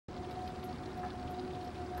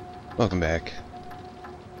Welcome back.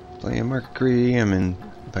 Playing Mark Cree, I'm in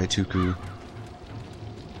Baituku.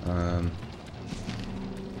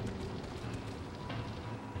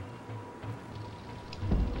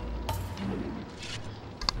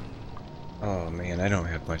 Oh man, I don't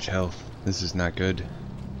have much health. This is not good.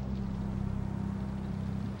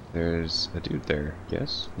 There's a dude there.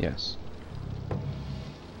 Yes? Yes.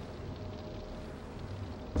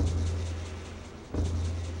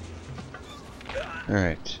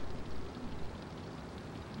 Alright.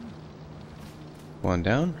 One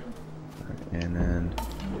down. And then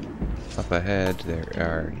up ahead there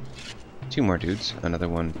are two more dudes. Another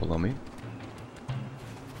one below me.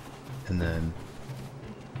 And then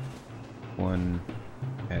one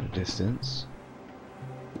at a distance.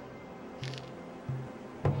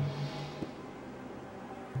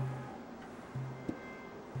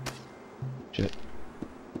 Shit.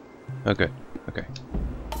 Okay. Okay.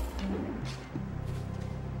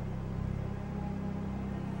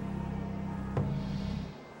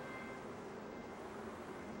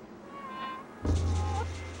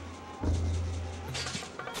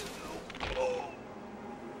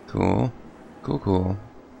 Cool. Cool, cool.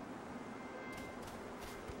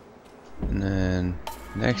 And then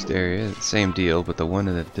next area, same deal, but the one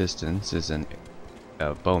in the distance is a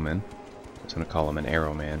bowman. I was going to call him an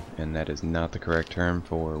arrow man, and that is not the correct term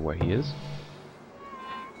for what he is.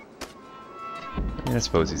 I mean, I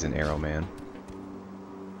suppose he's an arrow man.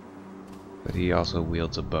 But he also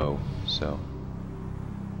wields a bow, so...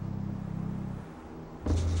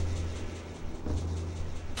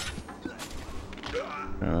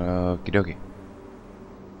 Okie dokie.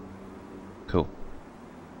 Cool.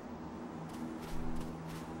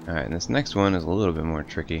 Alright, and this next one is a little bit more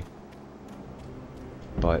tricky.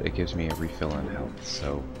 But it gives me a refill on health,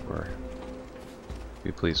 so we're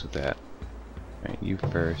be pleased with that. Alright, you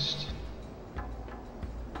first.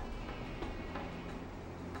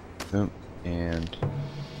 Boom. And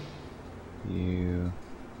you.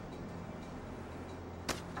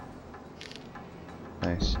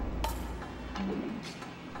 Nice.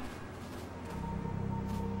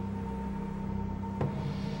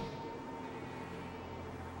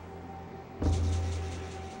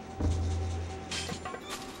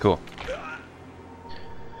 Cool.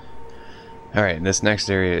 Alright, this next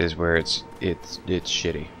area is where it's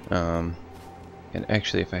shitty. And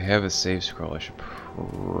actually, if I have a save scroll, I should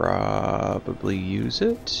probably use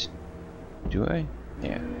it. Do I?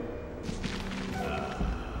 Yeah.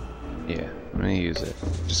 Yeah, I'm gonna use it.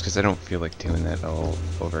 Just because I don't feel like doing that all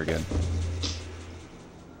over again.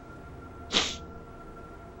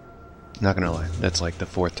 Not gonna lie, that's like the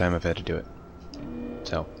 4th time I've had to do it.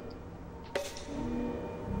 So.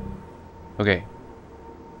 Okay.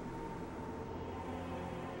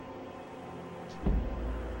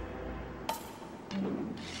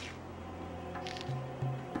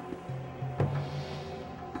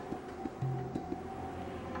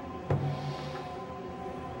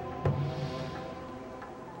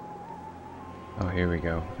 Oh, here we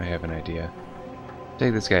go. I have an idea.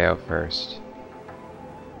 Take this guy out first.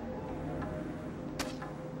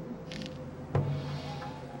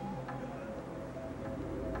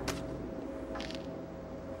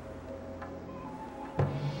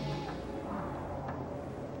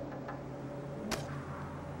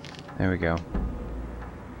 There we go.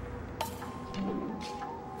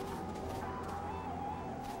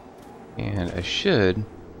 And I should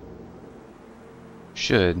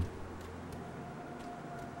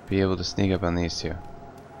be able to sneak up on these two.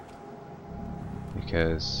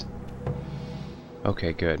 Because...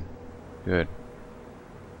 Okay, good. Good.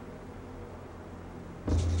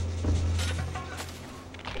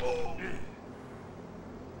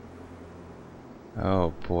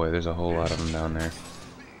 Oh boy, there's a whole lot of them down there.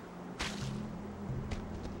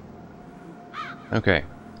 Okay,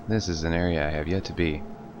 this is an area I have yet to be.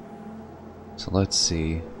 So let's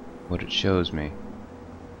see what it shows me.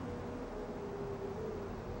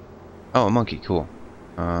 Oh, a monkey, cool.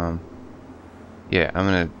 Yeah,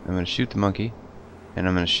 I'm gonna shoot the monkey, and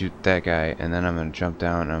I'm gonna shoot that guy, and then I'm gonna jump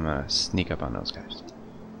down and I'm gonna sneak up on those guys.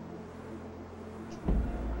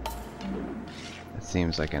 That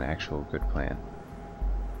seems like an actual good plan.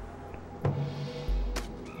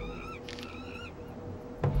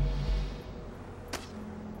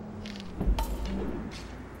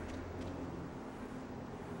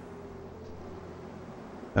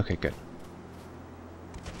 Okay, good.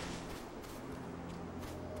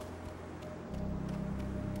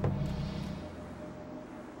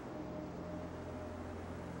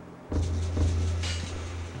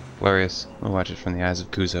 Glorious. We'll watch it from the eyes of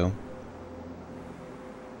Kuzo.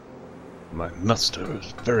 My master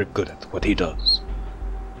is very good at what he does.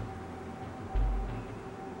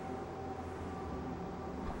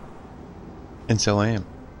 And so I am.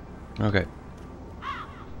 Okay.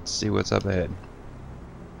 Let's see what's up ahead.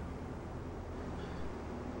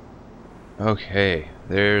 Okay,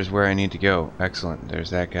 there's where I need to go. Excellent.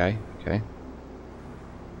 There's that guy. Okay.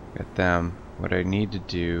 Got them. What I need to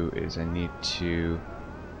do is I need to...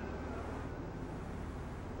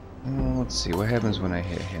 let's see, what happens when I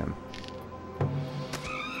hit him?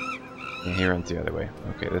 Yeah, he runs the other way.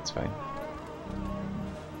 Okay, that's fine.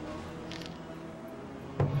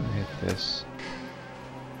 Hit this.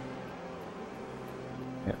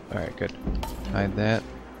 Yep, alright, good. Hide that.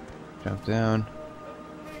 Jump down.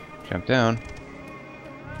 Jump down.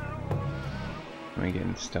 Let me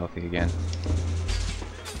get stealthy again.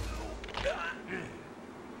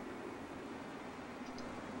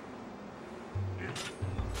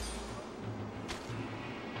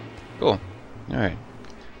 Cool. Alright.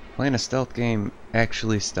 Playing a stealth game,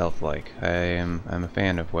 actually stealth-like. I'm a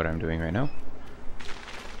fan of what I'm doing right now.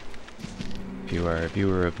 If you are a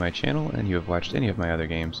viewer of my channel and you have watched any of my other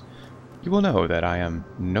games, you will know that I am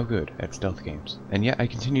no good at stealth games, and yet I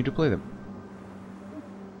continue to play them.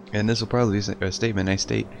 And this will probably be a statement I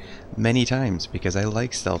state many times, because I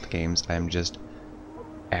like stealth games, I'm just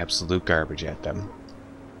absolute garbage at them.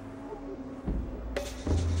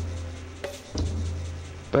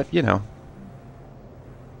 But, you know,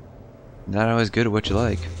 not always good at what you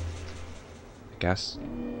like. I guess.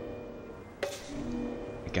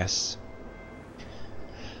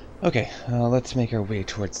 Okay, let's make our way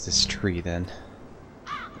towards this tree then.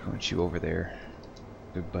 I want you over there,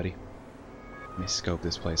 good buddy. Let me scope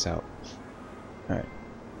this place out. Alright.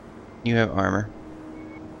 You have armor.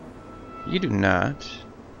 You do not.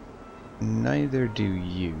 Neither do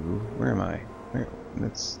you. Where am I?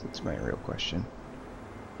 That's my real question.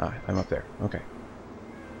 Ah, I'm up there. Okay.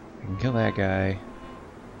 I can kill that guy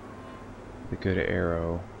with a good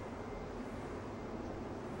arrow.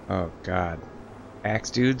 Oh god.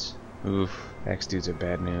 Axe dudes? Oof. Axe dudes are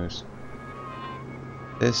bad news.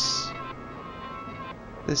 This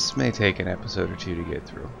may take an episode or two to get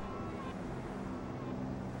through.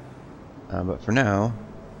 But for now...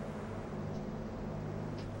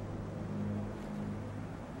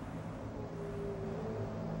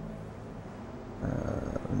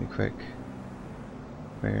 let me quick...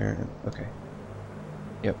 Where... Okay.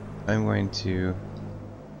 Yep. I'm going to...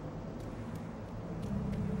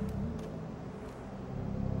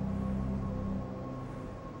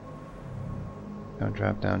 Don't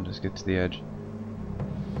drop down, just get to the edge.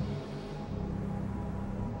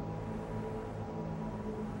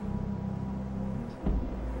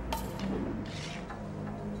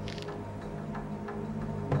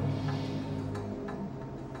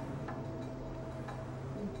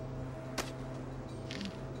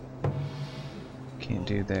 Can't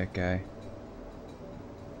do that guy.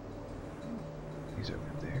 He's over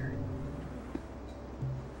there.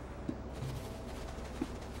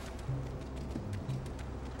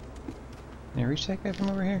 Can I reach that guy from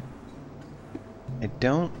over here? I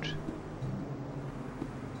don't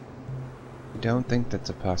think that's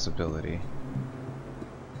a possibility.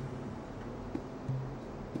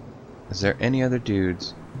 Is there any other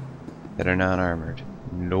dudes that are non-armored?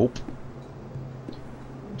 Nope.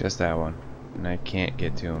 Just that one. And I can't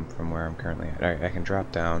get to him from where I'm currently at. Alright, I can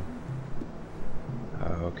drop down.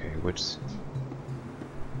 Okay, which...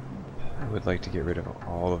 I would like to get rid of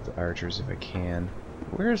all of the archers if I can.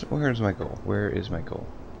 Where's my goal? Where is my goal?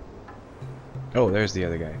 Oh, there's the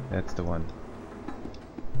other guy. That's the one.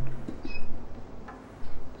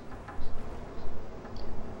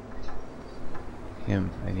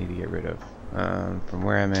 Him I need to get rid of. From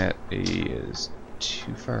where I'm at, he is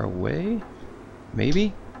too far away?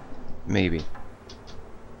 Maybe? Maybe.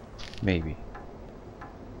 Maybe.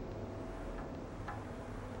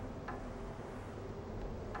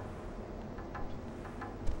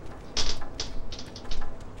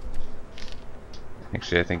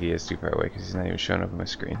 Actually, I think he is too far away because he's not even showing up on my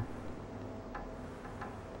screen.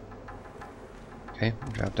 Okay,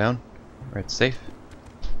 drop down. Where it's safe.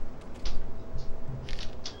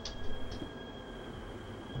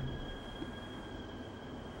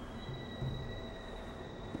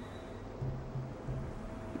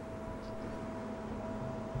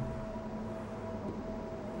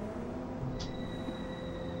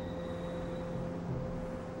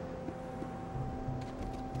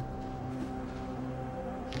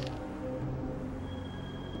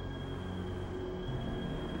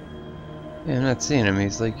 Yeah, I'm not seeing him.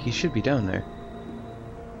 He's like, he should be down there.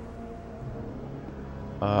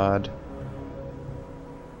 Odd.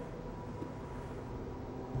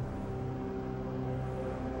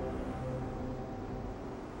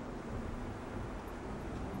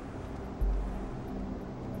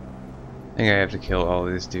 think I have to kill all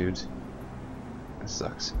these dudes. That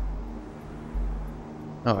sucks.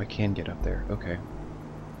 Oh, I can get up there. Okay.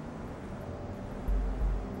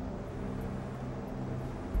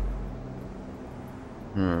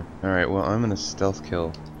 Alright, well, I'm gonna stealth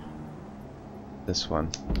kill this one.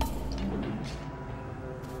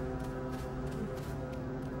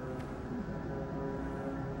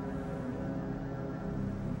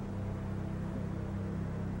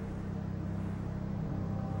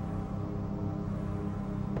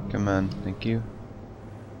 Come on, thank you.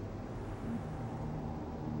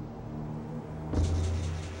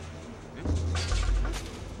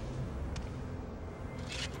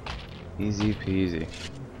 Easy peasy.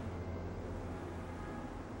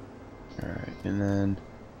 Alright, and then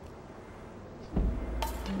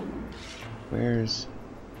where's...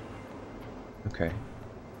 Okay.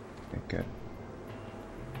 Okay, good.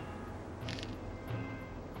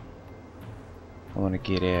 I want to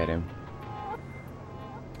get at him.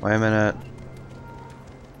 Why am I not...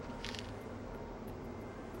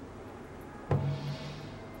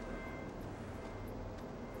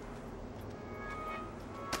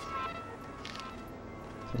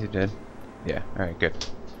 Is he dead? Yeah, alright, good.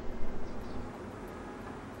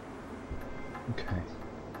 Okay.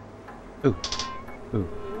 Ooh. Ooh.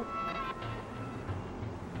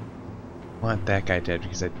 I want that guy dead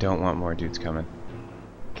because I don't want more dudes coming.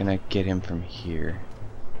 Can I get him from here?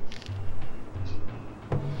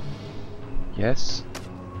 Yes?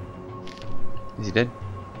 Is he dead?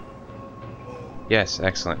 Yes,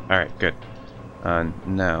 excellent. Alright, good.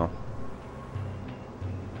 Now.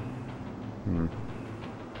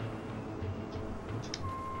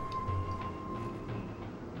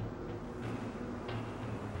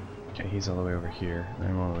 Okay, he's all the way over here.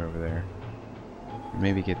 I'm all the way over there.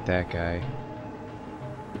 Maybe get that guy.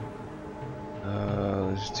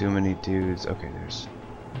 There's too many dudes. Okay, there's...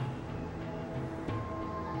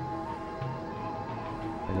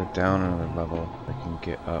 I go down another level, I can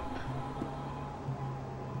get up.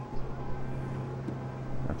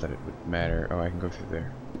 Not that it would matter. Oh, I can go through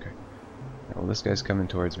there. Okay. Well, this guy's coming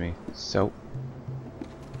towards me, so...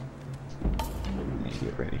 I need to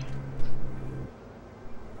get ready.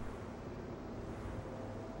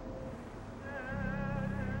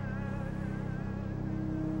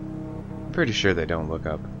 I'm pretty sure they don't look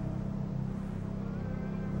up.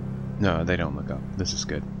 No, they don't look up. This is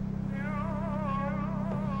good.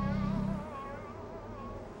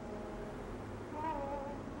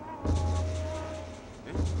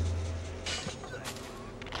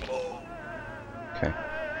 Okay.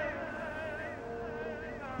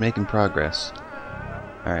 Making progress.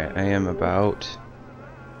 Alright, I am about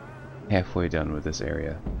halfway done with this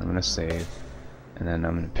area. I'm gonna save, and then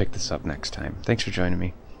I'm gonna pick this up next time. Thanks for joining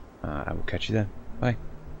me. I will catch you then. Bye.